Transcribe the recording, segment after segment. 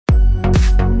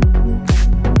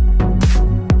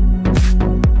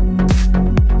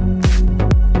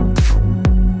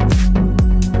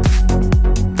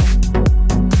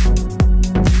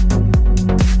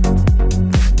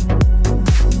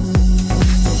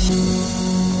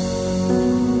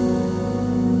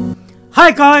Hi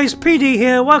guys, PD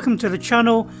here, welcome to the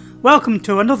channel, welcome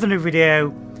to another new video.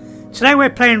 Today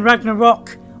we're playing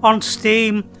Ragnarock on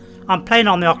Steam. I'm playing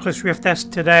on the Oculus Rift S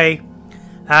today.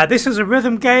 This is a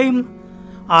rhythm game.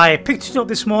 I picked it up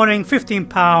this morning,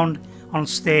 £15 on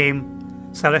Steam.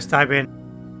 So let's dive in.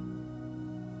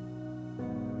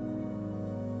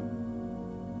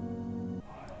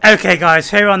 Okay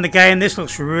guys, here on the game, this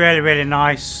looks really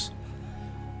nice.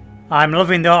 I'm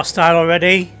loving the art style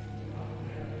already.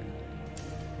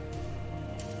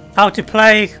 How to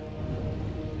play: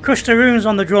 crush the runes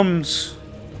on the drums.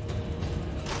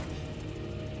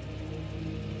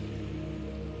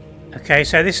 Okay,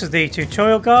 so this is the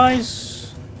tutorial,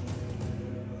 guys.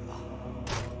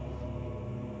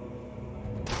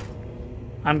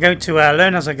 I'm going to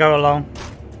learn as I go along.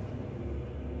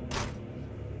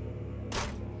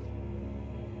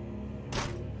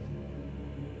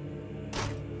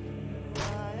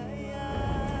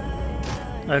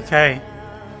 Okay.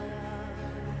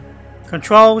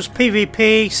 Controls,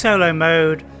 PvP, solo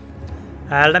mode.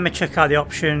 Let me check out the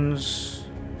options.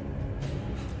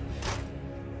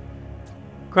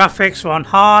 Graphics are on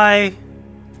high.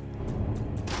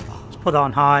 Let's put that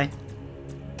on high.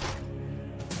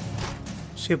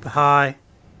 Super high.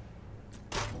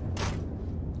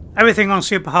 Everything on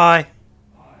super high.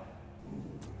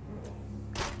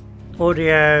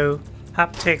 Audio,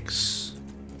 haptics.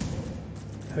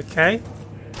 Okay.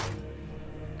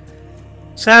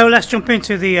 So let's jump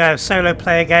into the solo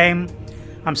player game.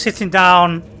 I'm sitting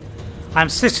down. I'm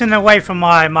sitting away from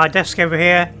my desk over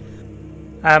here.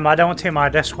 I don't want to hit my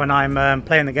desk when I'm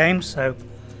playing the game, so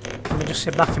let me just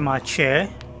sit back in my chair.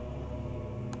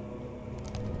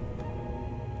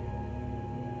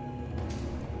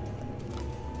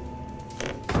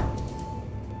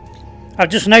 I've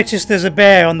just noticed there's a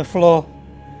bear on the floor,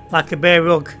 like a bear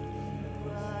rug.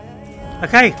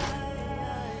 Okay.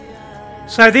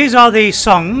 So these are the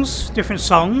songs, different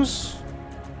songs.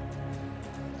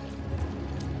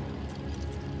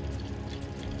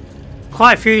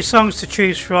 Quite a few songs to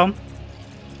choose from.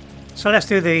 So let's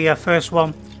do the first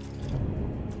one.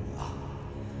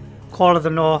 Call of the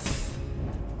North.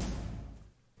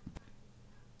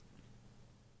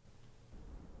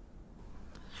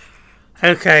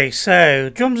 Okay, so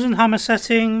drums and hammer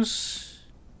settings.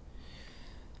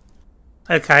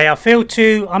 Okay,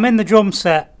 I'm in the drum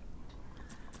set.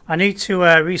 I need to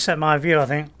reset my view, I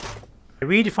think.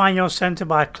 Redefine your center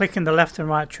by clicking the left and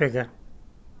right trigger.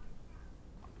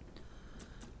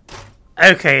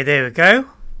 Okay, there we go.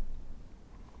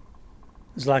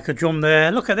 There's like a drum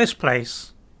there. Look at this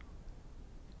place.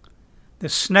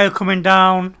 There's snow coming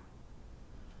down.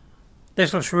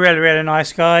 This looks really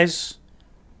nice, guys.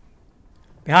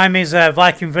 Behind me is a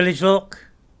Viking village look.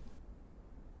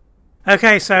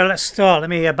 Okay, so let's start. Let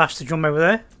me bash the drum over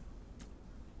there.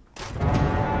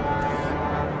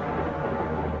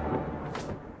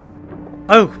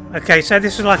 Oh, okay, so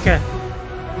this is like a...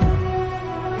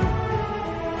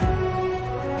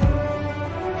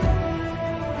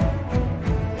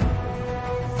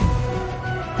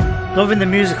 Loving the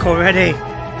music already.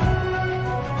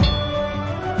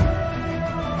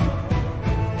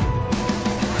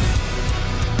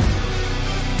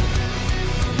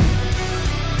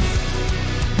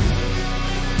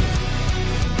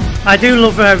 I do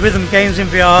love rhythm games in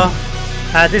VR.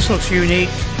 This looks unique.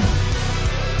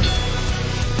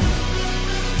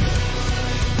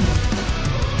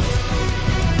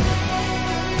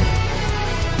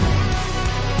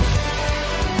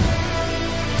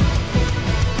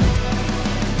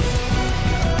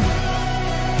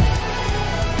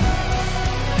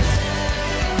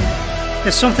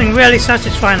 There's something really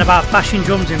satisfying about bashing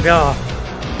drums in VR.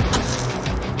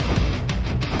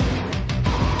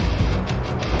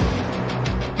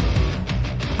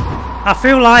 I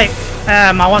feel like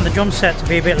I want the drum set to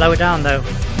be a bit lower down though.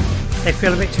 They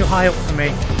feel a bit too high up for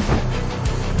me.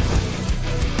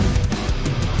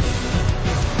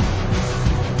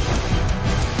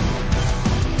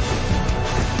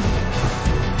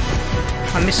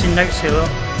 I'm missing notes here, look.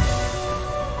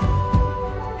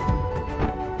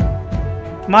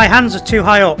 My hands are too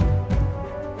high up.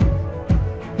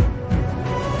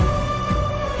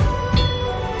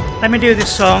 Let me do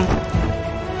this song.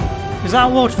 Is that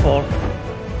a waterfall?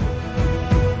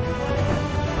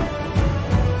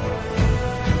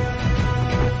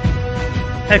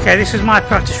 Okay, this is my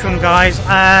practice run, guys.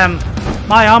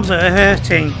 My arms are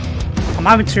hurting. I'm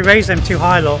having to raise them too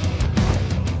high, look.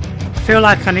 I feel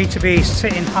like I need to be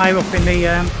sitting higher up in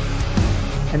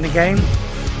the game.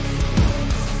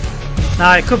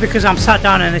 Now it could be because I'm sat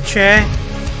down in a chair.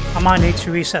 I might need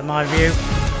to reset my view.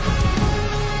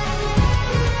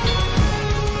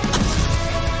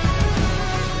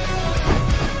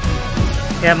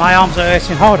 Yeah, my arms are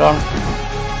hurting. Hold on.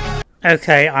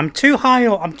 Okay, I'm too high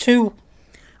or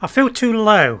I feel too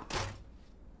low.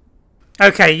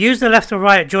 Okay, use the left or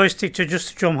right joystick to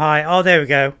adjust the jump height. Oh, there we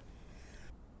go.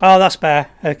 Oh, that's better.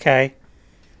 Okay.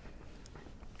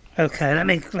 Okay,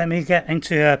 let me get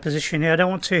into a position here. I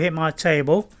don't want to hit my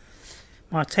table.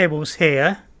 My table's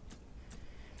here.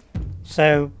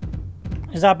 So,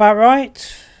 is that about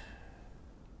right?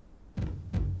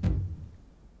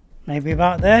 Maybe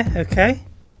about there. Okay.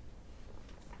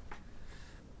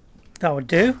 That would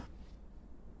do.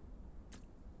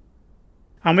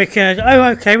 And we can, oh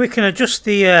okay, we can adjust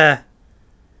the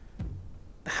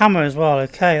hammer as well.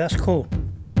 Okay, that's cool.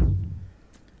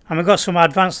 And we've got some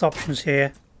advanced options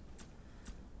here.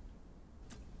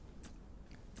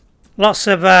 Lots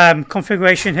of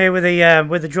configuration here with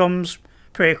the drums.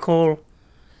 Pretty cool.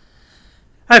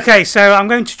 Okay, so I'm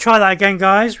going to try that again,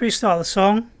 guys. Restart the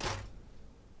song.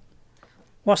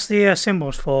 What's the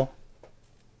symbols for?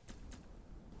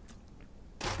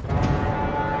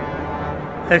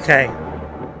 Okay.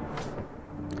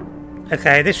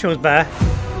 Okay, this feels better.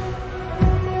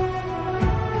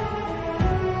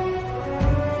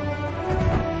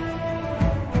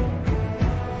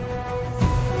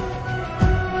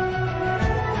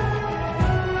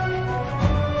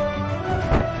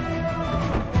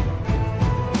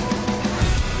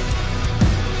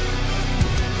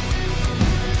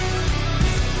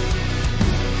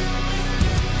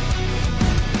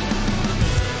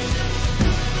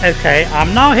 Okay,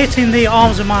 I'm now hitting the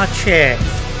arms of my chair.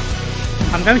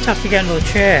 I'm going to have to get another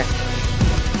chair.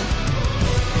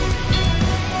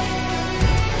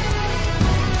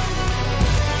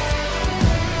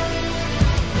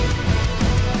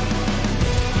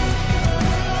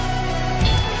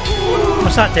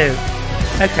 What's that do?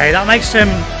 Okay, that makes them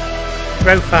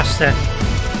grow faster.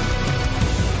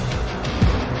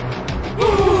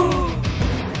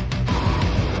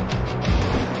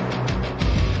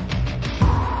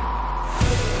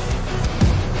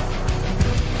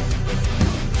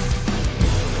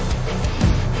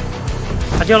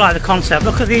 I do like the concept.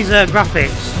 Look at these graphics.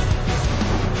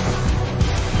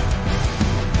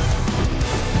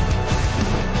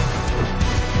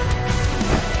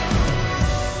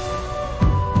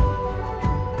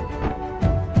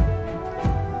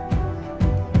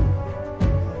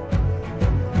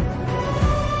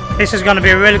 This is going to be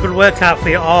a really good workout for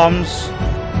your arms.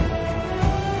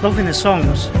 Loving the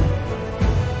songs.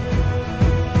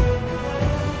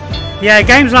 Yeah,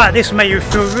 games like this make you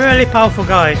feel really powerful,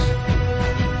 guys.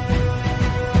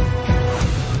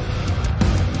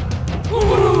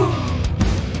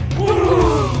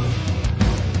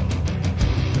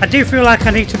 I do feel like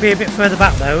I need to be a bit further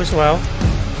back though as well.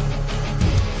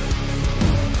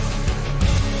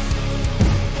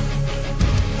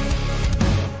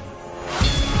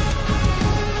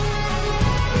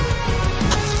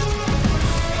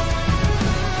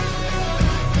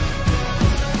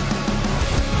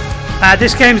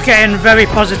 This game's getting very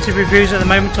positive reviews at the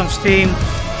moment on Steam.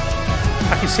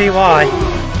 I can see why.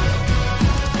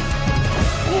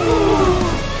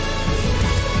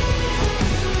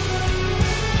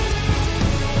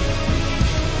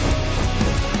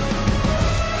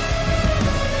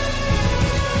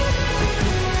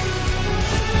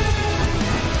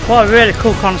 What a really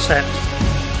cool concept.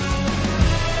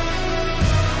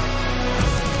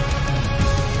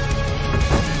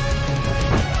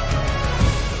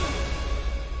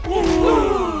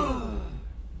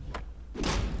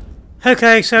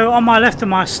 Okay, so on my left are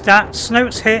my stats.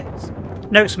 Notes hit,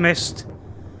 notes missed,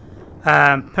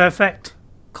 perfect,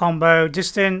 combo,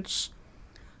 distance.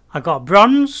 I got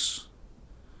bronze.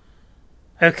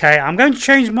 Okay, I'm going to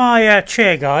change my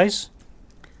chair, guys.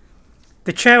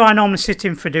 The chair I normally sit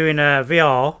in for doing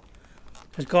VR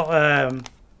has got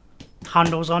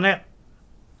handles on it.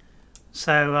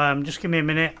 So just give me a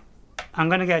minute. I'm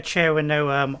going to get a chair with no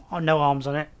arms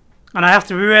on it. And I have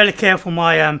to be really careful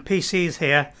my PC's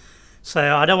here.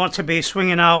 So I don't want to be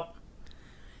swinging out,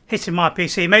 hitting my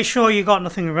PC. Make sure you got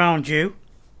nothing around you.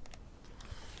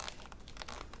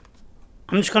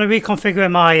 I'm just going to reconfigure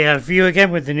my view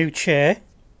again with the new chair.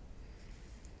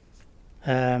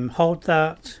 Hold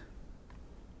that.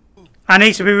 I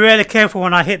need to be really careful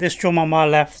when I hit this drum on my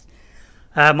left.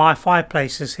 My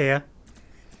fireplace is here.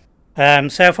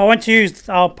 So if I want to use,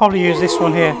 I'll probably use this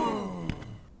one here.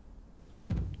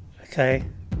 Okay.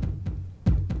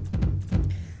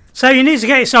 So you need to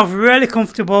get yourself really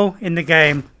comfortable in the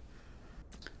game.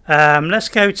 Let's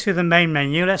go to the main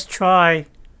menu. Let's try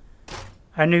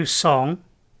a new song.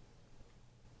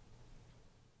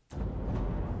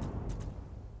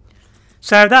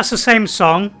 So that's the same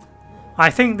song. I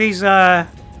think these are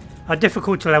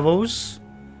difficulty levels.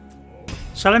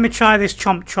 So let me try this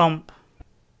chomp chomp.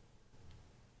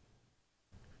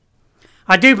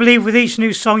 I do believe with each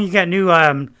new song you get new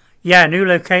new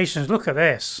locations. Look at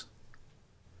this.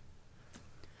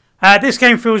 This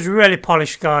game feels really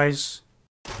polished, guys.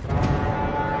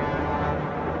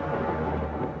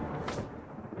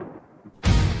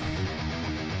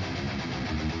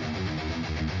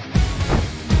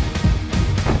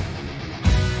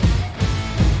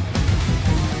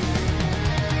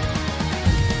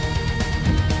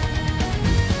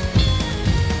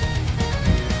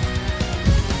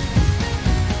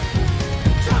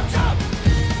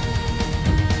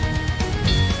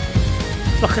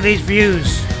 Look at these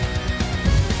views.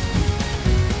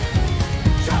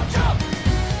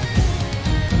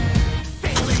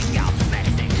 Sailing out to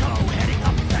Mexico, heading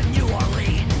up to New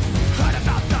Orleans. Heard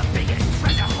about the biggest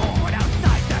treasure hoard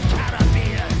outside the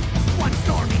Caribbean. One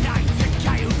stormy night in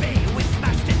Cayubi, we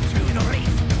smashed into the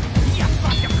reef. You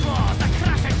flash your claws, I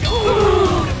crash at your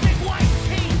load of big white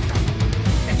teeth.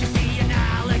 If you see an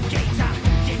alligator,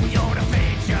 give your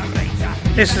refrigerator.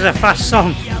 This is a fast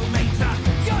song.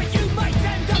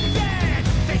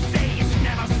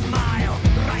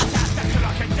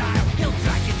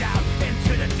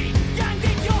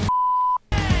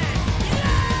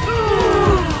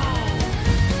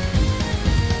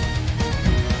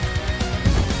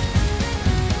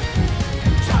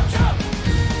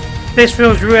 This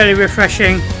feels really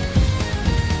refreshing.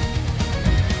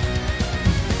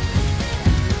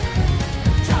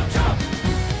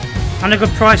 And a good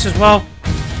price as well.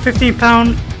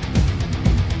 £15.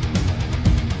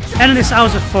 Endless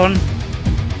hours of fun.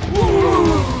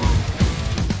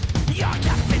 Your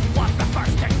captain was the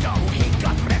first to go. He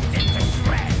got ripped into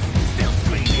shreds. Still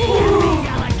screaming as the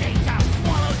alligator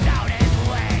swallowed down his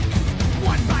legs.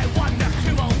 One by one the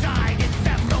crew all died in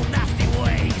several nasty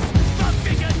ways. The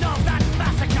vision of that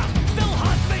massacre still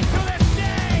haunts me to this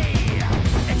day.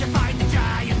 If you find the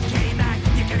giant Cayman,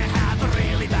 you're gonna have a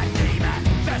really bad day, man.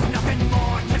 There's nothing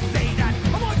more to say than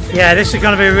Yeah, this is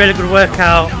going to be a really good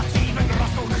workout.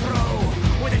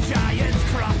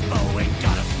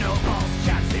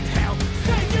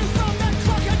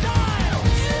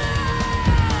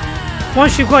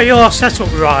 Once you've got your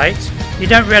setup right, you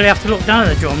don't really have to look down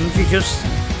at the drums, you just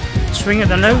swing at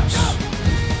the notes.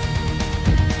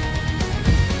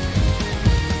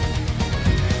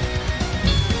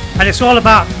 And it's all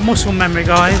about muscle memory,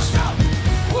 guys.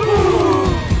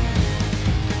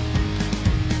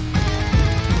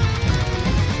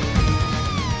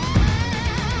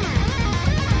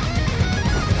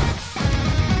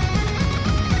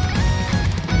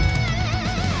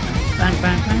 Bang,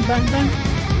 bang, bang, bang, bang.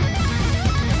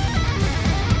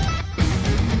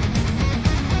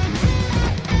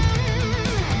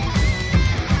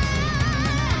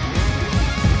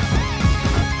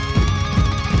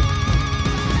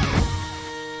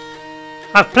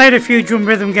 I've played a few drum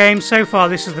rhythm games. So far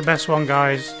this is the best one,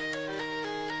 guys.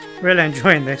 Really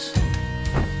enjoying this.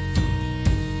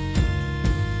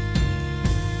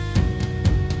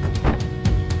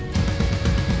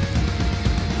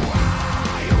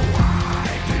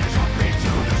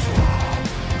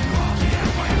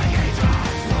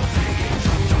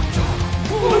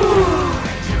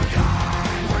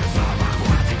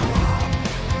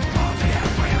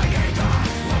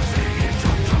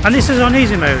 And this is on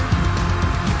easy mode.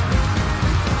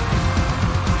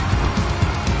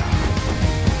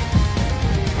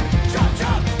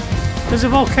 There's a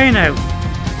volcano.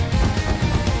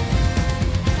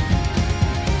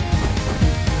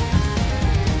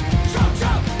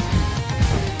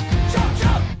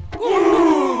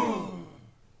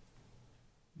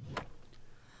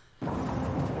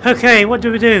 Okay, what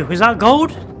do we do? Is that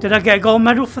gold? Did I get a gold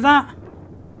medal for that?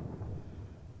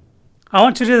 I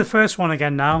want to do the first one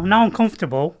again now. Now I'm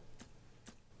comfortable.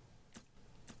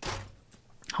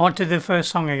 I want to do the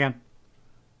first song again.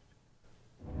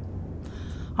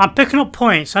 I'm picking up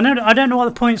points. I don't know what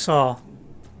the points are.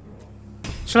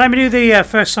 So let me do the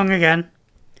first song again.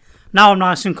 Now I'm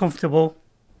nice and comfortable.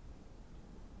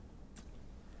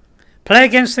 Play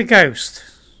against the ghost.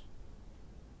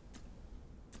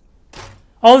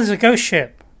 Oh, there's a ghost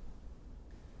ship.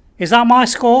 Is that my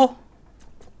score?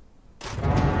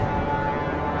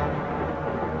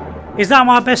 Is that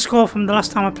my best score from the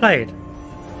last time I played?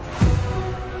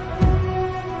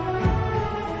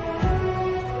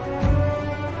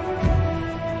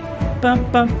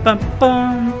 Bum bum bum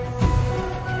bum.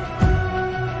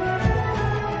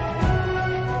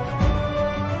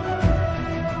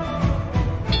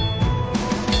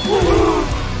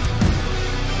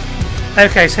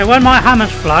 Okay, so when my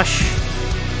hammers flush,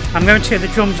 I'm going to hit the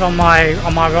drums on my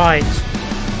right.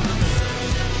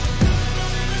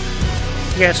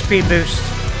 get a speed boost.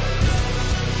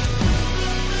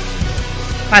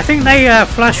 I think they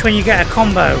flash when you get a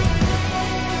combo.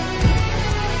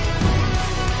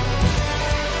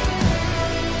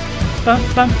 Bum,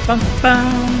 bum, bum,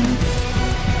 bum.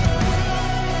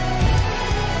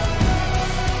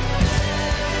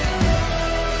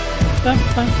 Bum,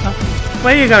 bum, bum.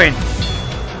 Where are you going?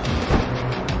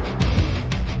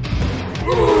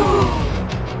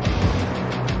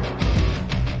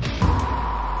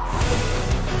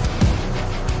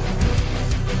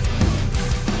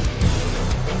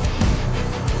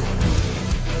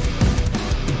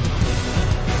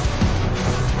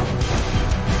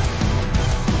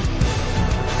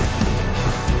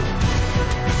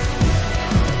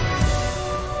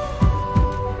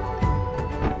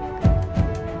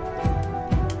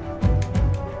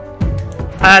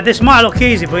 This might look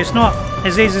easy, but it's not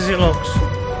as easy as it looks.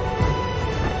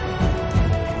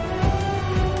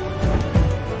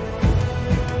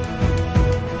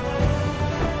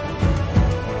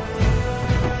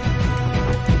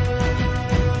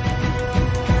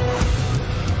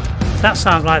 That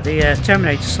sounds like the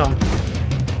Terminator song.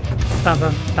 Bum,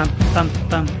 bum, bum, bum,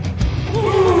 bum.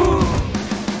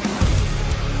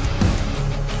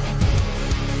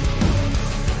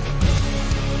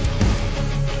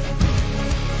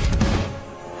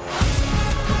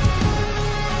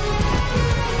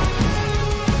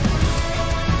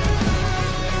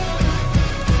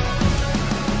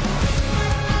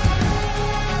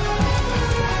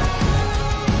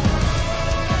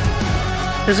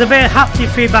 There's a bit of haptic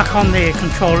feedback on the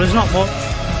controllers, not much.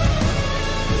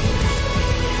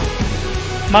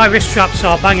 My wrist straps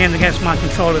are banging against my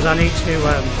controllers. I need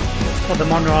to put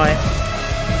them on right.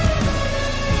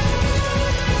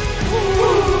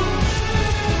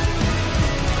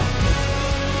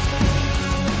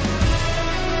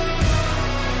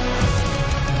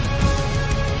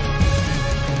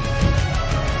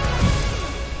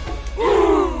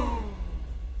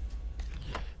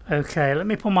 Okay, let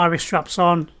me put my wrist straps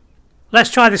on. Let's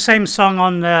try the same song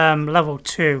on level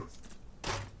 2.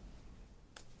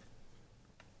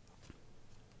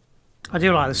 I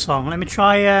do like the song. Let me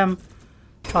try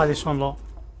this one, look.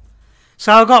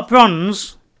 So I've got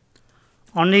bronze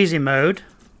on easy mode.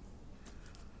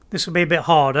 This will be a bit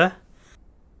harder.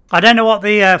 I don't know what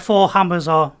the 4 hammers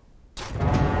are.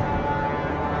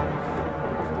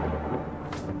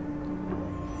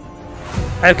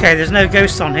 Okay, there's no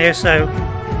ghost on here, so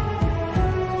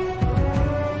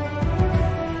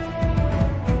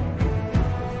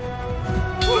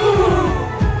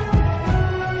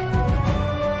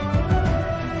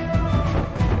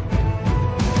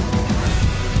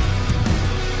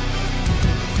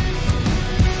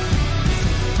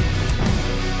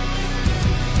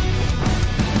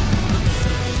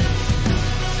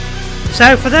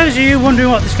So for those of you wondering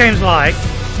what this game's like,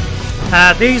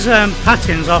 these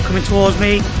patterns are coming towards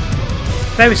me,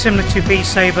 very similar to Beat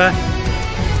Saber.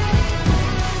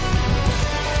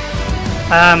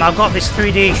 I've got this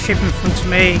 3D ship in front of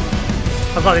me,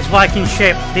 I've got this Viking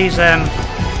ship, these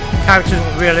characters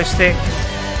look realistic.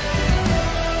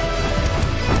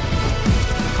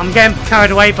 I'm getting carried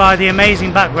away by the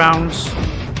amazing backgrounds.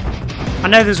 I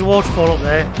know there's a waterfall up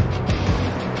there.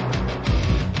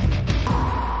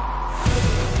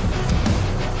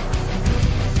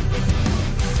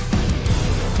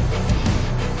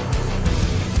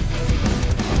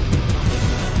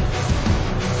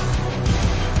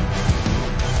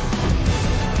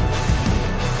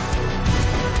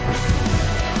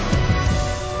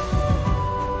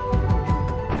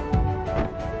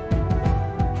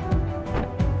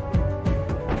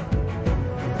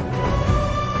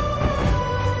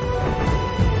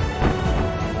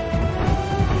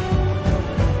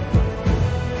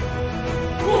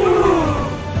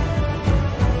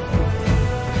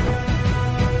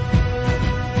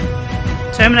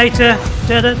 Terminator.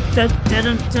 Dun, dun, dun,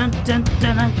 dun, dun, dun,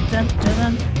 dun, dun,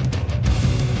 dun.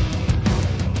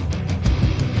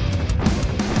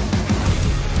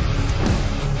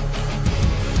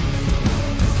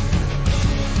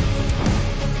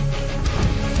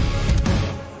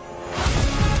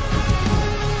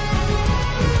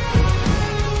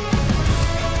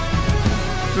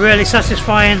 Really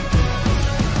satisfying.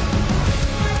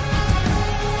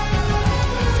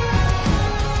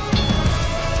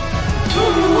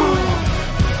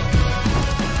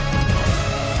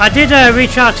 I did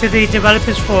reach out to the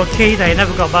developers for a key, they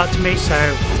never got back to me, so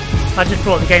I just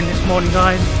brought the game this morning,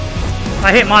 guys.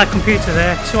 I hit my computer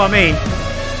there, see what I mean?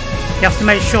 You have to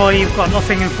make sure you've got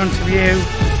nothing in front of you.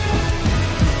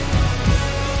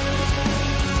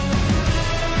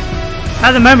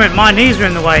 At the moment my knees are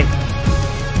in the way.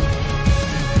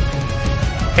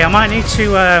 Okay, I might need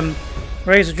to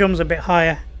raise the drums a bit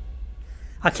higher.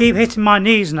 I keep hitting my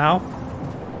knees now.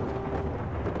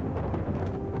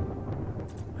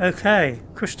 Okay,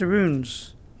 crush the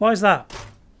runes. What is that?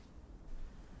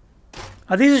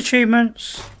 Are these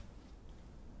achievements?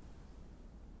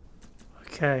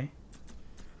 Okay.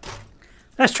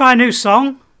 Let's try a new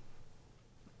song.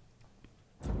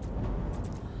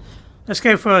 Let's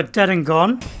go for a Dead and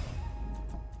Gone.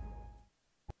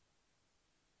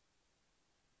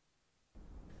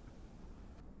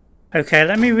 Okay,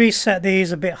 let me reset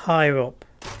these a bit higher up.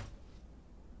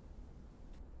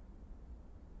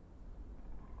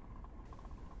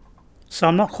 So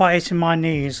I'm not quite hitting my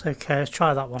knees. Okay, let's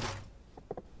try that one.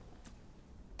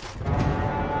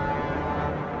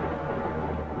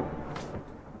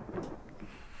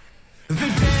 The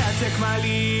day I took my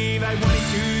leave, I wanted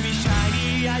to be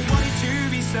shiny, I wanted to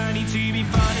be sunny, to be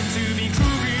fun and to be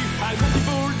groovy. I wanted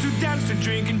bored to dance, to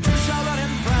drink and to shout out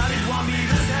and proud. It want me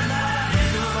to stand out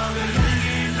and no longer getting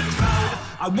in the crowd.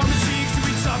 I want the cheeks to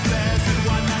be topless and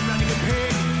one man running a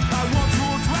pig. I want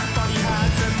tools, wet funny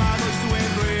hats and models to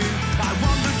bring. I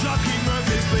want the jockey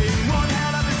Murphy's playing one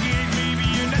hell of a gig. Maybe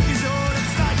an episode of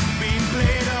sight being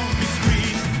played on the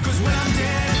screen. Cause when I'm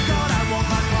dead and gone, I want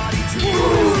my body to be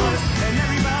restless. And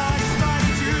everybody's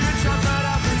fighting to the chocolate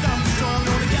up and I'm strong.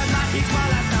 Only get my kicks my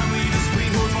last time with a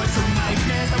sweet horse voice from my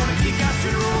nest. I wanna kick out to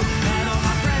the road and all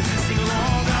my friends to sing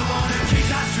along. I wanna kick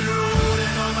out to the road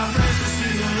and all my friends to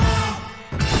sing along.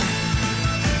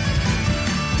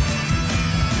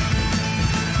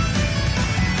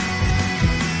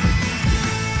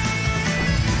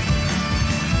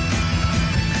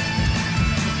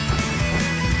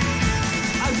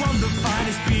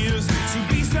 Beers to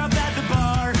be served at the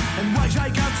bar and white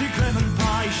gigantic lemon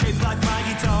pie shaped like my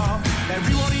guitar.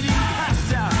 Everyone eating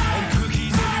pasta and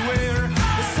cookies everywhere.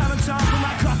 The sun on top of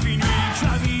my coffee near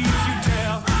try me if you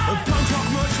dare. A punk rock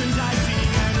merchandising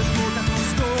and a small tattoo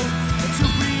store.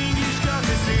 Two free English girls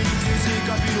are sitting to sick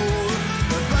up it all.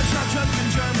 A bunch of drunken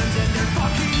Germans and they're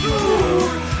fucking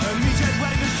war. A midget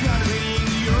wearing a shirt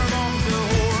reading you're among the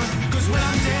whore. Cause when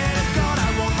I'm dead and gone I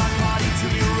want my body to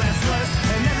be restless.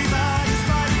 And everybody's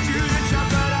fighting to the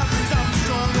chocolate up and I'm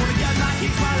strong. Gonna get my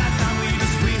kicks my last time with a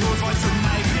sweet horse voice from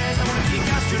my nest. I wanna kick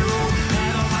out to the road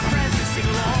and all my friends to sing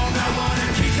along. I wanna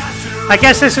kick out to the road. I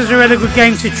guess this is a really good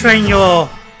game to train your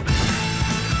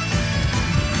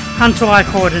hand-to-eye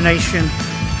coordination.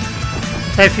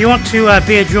 So if you want to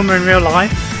be a drummer in real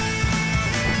life,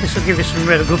 this will give you some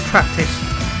really good practice.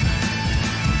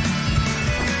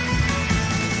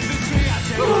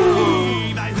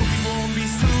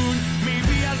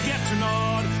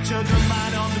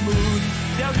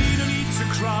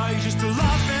 Just to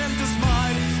laugh and to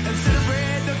smile and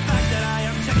celebrate the fact that I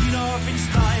am taking off in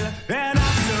style. And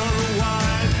after a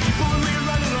while, people will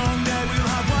run along. They will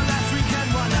have one last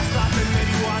weekend, one last laugh, and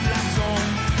maybe one last song.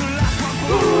 The last one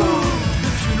for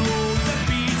the funeral, the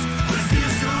beats. We'll see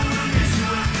you soon, we'll miss you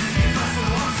and if I so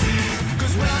won't see.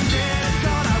 Cause when I'm dead and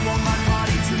gone, I want my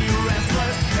body to be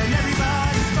restless. And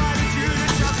everybody's fighting to the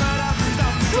chocolate up and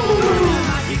down the shoulder.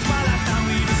 I kick my last time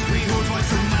with a sweet horse voice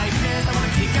from my nest. I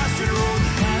wanna kick out to the road.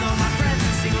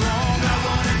 Sing along, I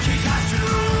wanna kick out to the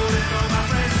road and all my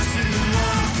friends to sing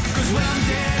along. Cause when I'm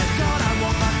dead and gone, I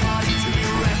want my body to be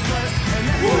restless. And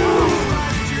everybody's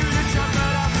fighting to the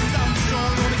chocolate up and I'm strong.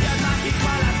 Gonna get my kick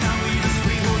my last time with a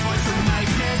sweet horse voice from my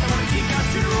nest. I wanna kick out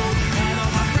to the road and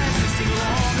all my friends to sing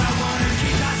along. I wanna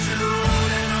kick out to the road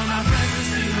and all my friends to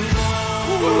sing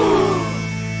along.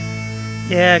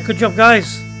 Yeah, good job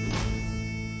guys.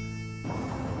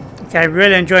 Okay,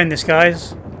 really enjoying this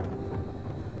guys.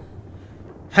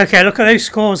 Okay, look at those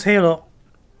scores here, look.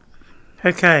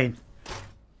 Okay.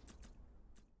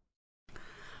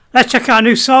 Let's check out a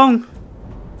new song.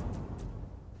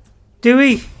 Do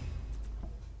we?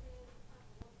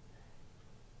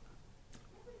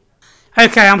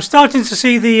 Okay, I'm starting to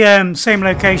see the same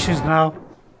locations now.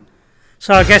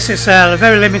 So I guess it's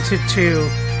very limited to...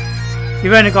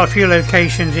 You've only got a few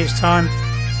locations each time.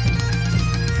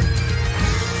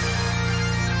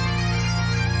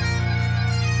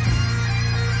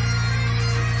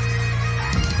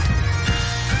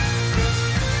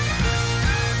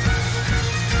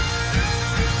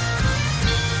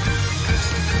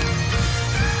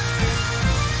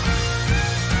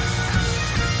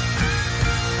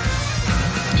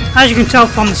 As you can tell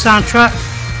from the soundtrack,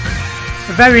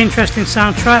 a very interesting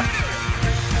soundtrack,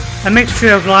 a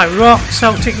mixture of like rock,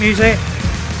 Celtic music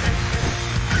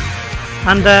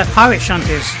and pirate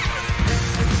shanties.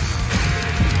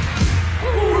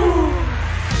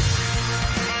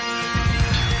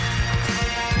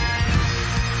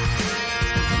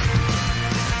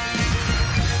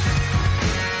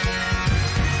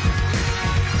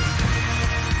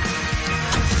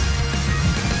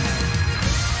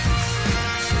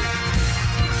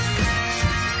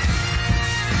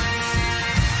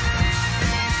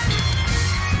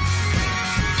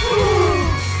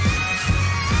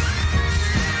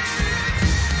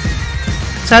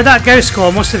 So that ghost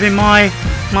score must have been my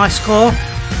score,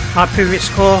 my previous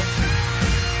score.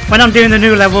 When I'm doing the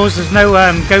new levels, there's no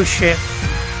ghost shit.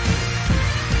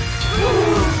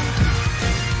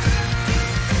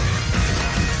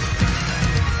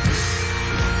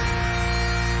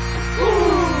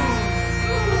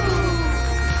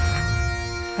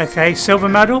 Okay, silver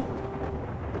medal.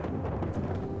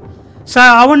 So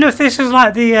I wonder if this is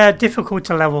like the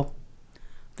difficulty level.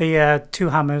 The 2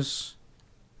 hammers.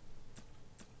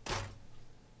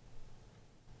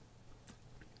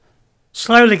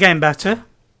 Slowly getting better.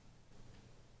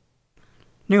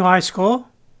 New high score.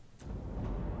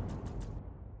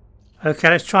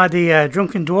 Okay, let's try the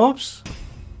drunken dwarves.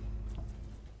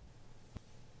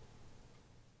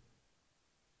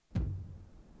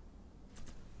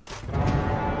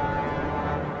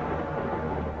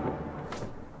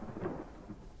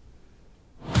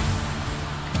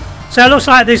 So it looks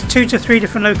like there's 2 to 3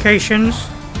 different locations.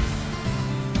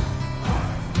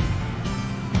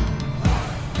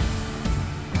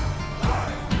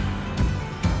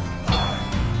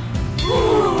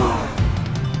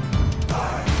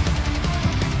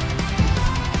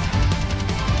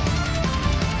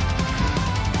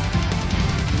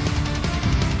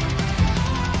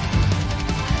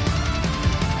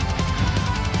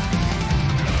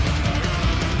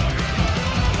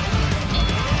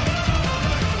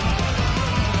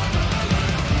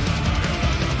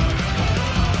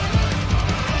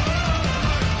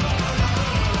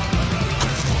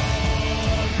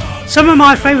 Some of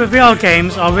my favourite VR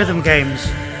games are rhythm games.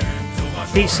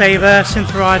 Beat Saber,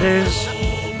 Synth Riders.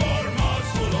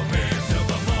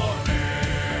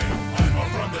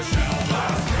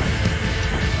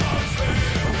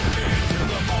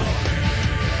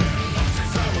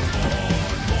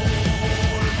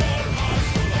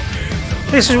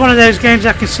 This is one of those games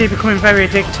I can see becoming very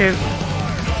addictive.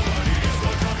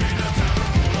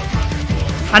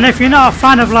 And if you're not a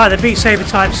fan of like the Beat Saber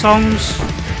type songs,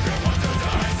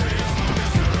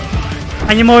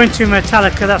 and you're more into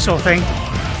Metallica, that sort of thing,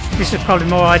 this is probably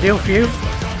more ideal for you.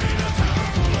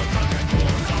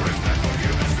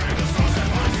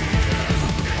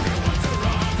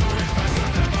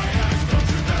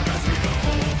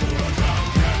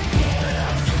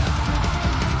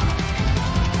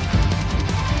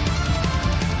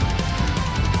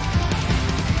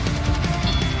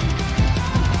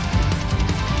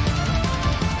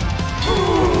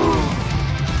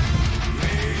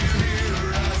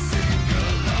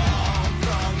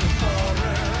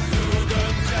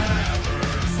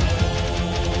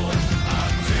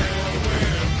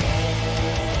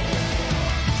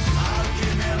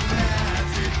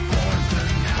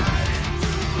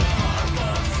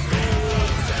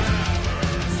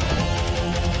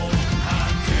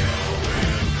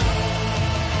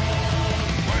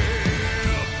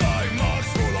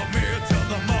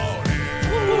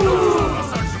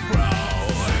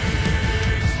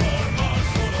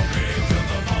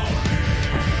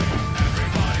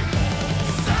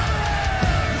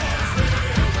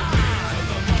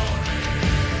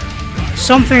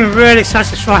 Something really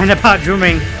satisfying about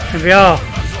drumming in VR,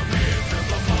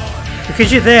 because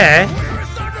you're there,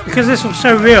 because this looks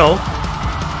so real,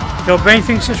 your brain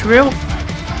thinks it's real.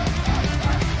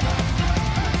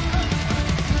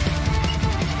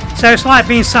 So it's like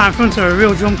being sat in front of a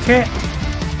real drum kit,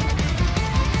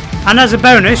 and as a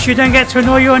bonus you don't get to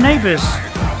annoy your neighbours.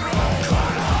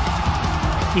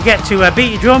 You get to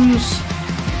beat your drums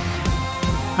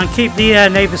and keep the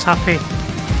neighbours happy.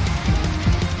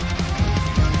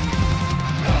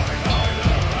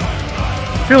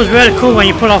 Feels really cool when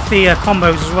you pull off the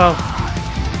combos as well.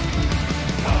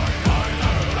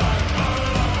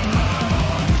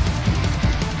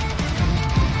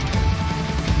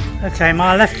 Okay,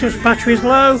 my left touch battery is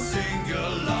low.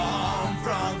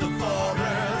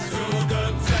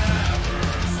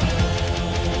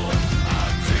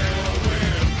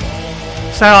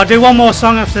 So I'll do one more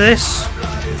song after this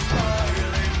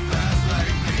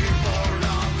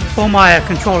before my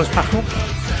controllers pack up.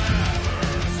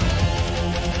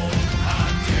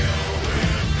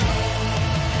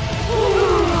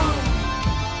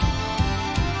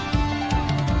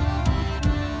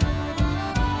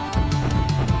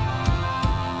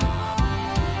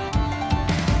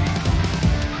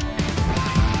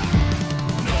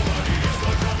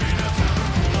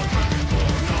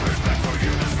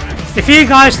 If you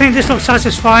guys think this looks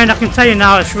satisfying, I can tell you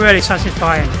now it's really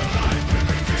satisfying.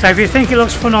 So if you think it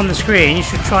looks fun on the screen, you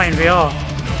should try it in VR.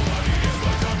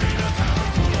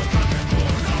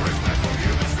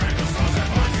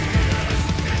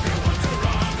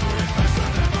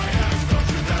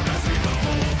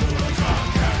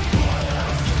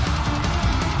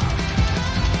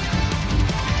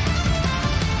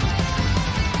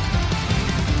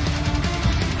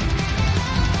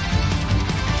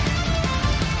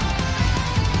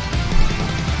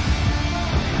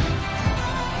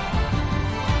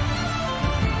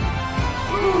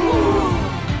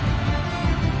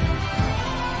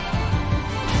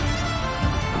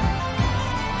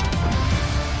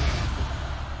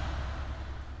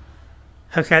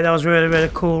 Okay, that was really, really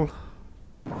cool.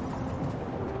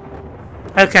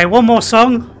 Okay, one more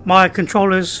song. My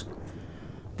controllers,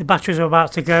 the batteries are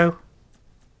about to go.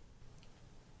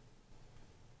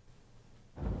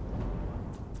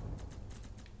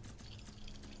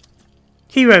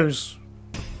 Heroes.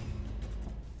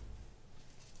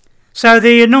 So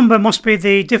the number must be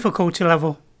the difficulty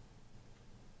level.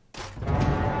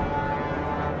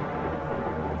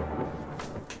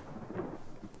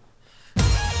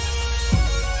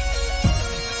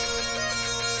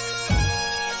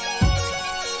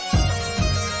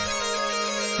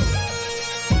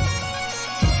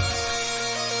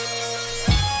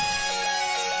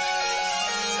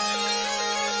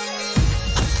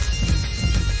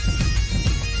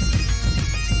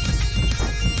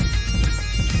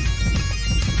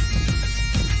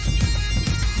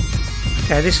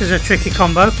 Okay, this is a tricky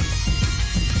combo.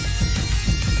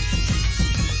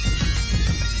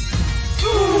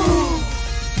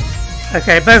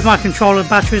 Okay, both my controller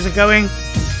batteries are going.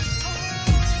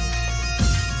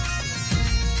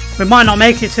 We might not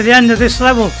make it to the end of this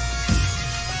level.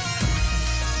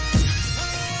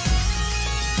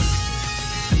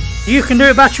 You can do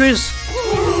it, batteries.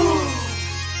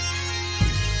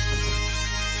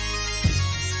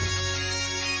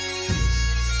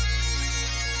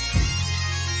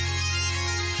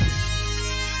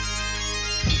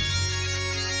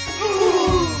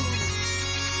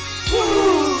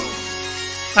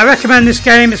 I recommend this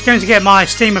game. It's going to get my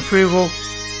Steam approval.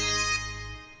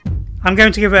 I'm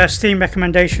going to give it a Steam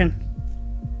recommendation.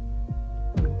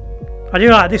 I do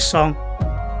like this song.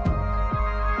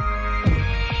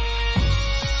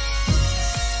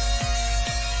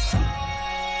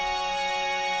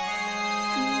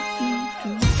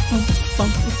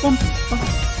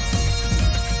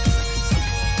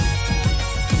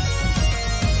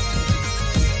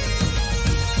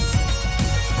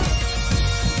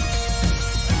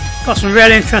 Got some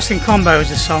really interesting combos,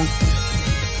 this song.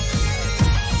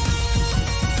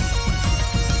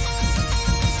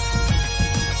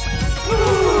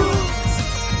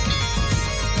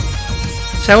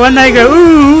 So when they go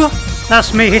ooh,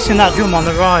 that's me hitting that drum on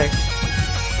the right.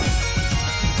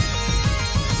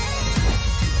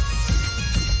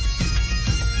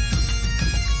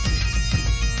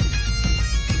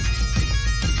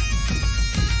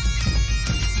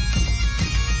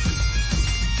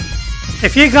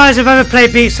 If you guys have ever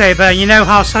played Beat Saber and you know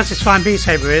how satisfying Beat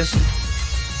Saber is,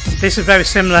 this is very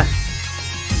similar.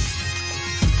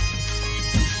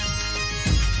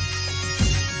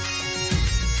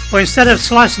 But instead of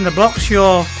slicing the blocks,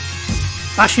 you're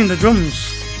bashing the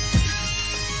drums.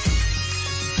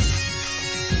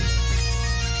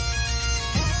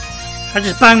 I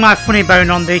just banged my funny bone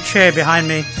on the chair behind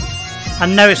me.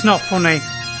 And no, it's not funny.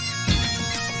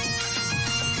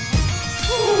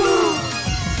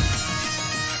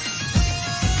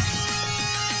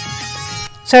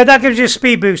 So that gives you a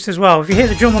speed boost as well. If you hit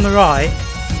the drum on the right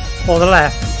or the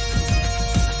left,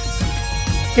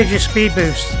 it gives you a speed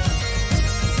boost.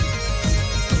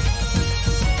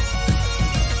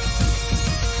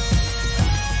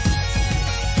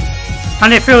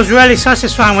 And it feels really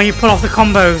satisfying when you pull off the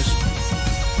combos.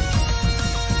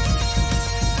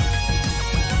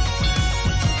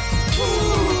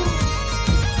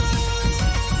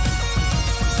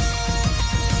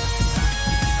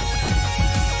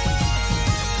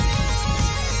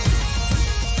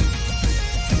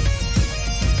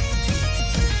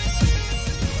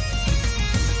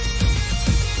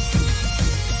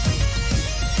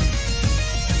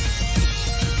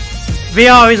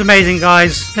 VR is amazing,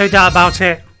 guys, no doubt about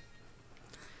it.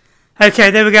 Okay,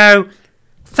 there we go.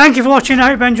 Thank you for watching.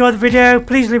 I hope you enjoyed the video.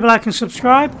 Please leave a like and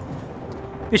subscribe.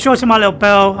 Be sure to hit my little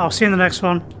bell. I'll see you in the next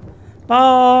one.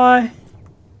 Bye.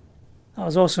 That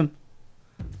was awesome.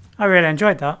 I really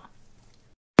enjoyed that.